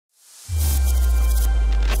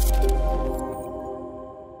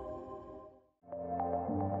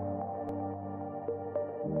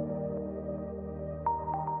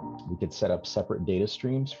could set up separate data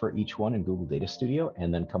streams for each one in Google Data Studio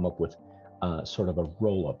and then come up with sort of a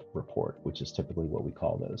roll-up report, which is typically what we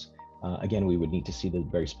call those. Again, we would need to see the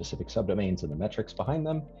very specific subdomains and the metrics behind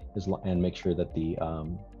them, and make sure that the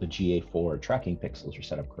GA4 tracking pixels are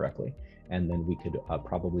set up correctly. And then we could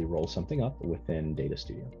probably roll something up within Data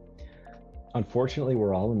Studio. Unfortunately,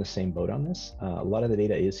 we're all in the same boat on this. A lot of the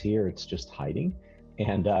data is here, it's just hiding.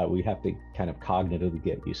 And we have to kind of cognitively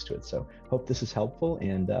get used to it. So hope this is helpful,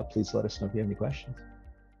 and please let us know if you have any questions.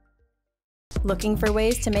 Looking for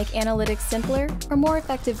ways to make analytics simpler or more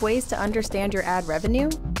effective ways to understand your ad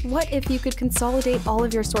revenue? What if you could consolidate all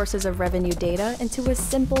of your sources of revenue data into a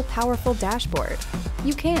simple, powerful dashboard?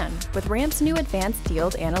 You can with Ramp's new advanced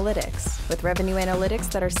yield analytics, with revenue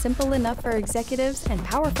analytics that are simple enough for executives and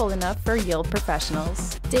powerful enough for yield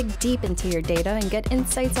professionals. Dig deep into your data and get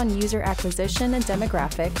insights on user acquisition and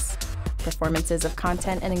demographics, performances of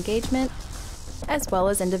content and engagement, as well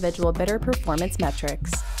as individual bidder performance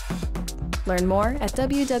metrics. Learn more at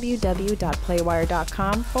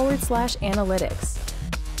www.playwire.com/analytics.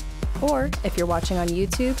 Or if you're watching on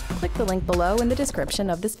YouTube, click the link below in the description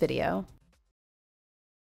of this video.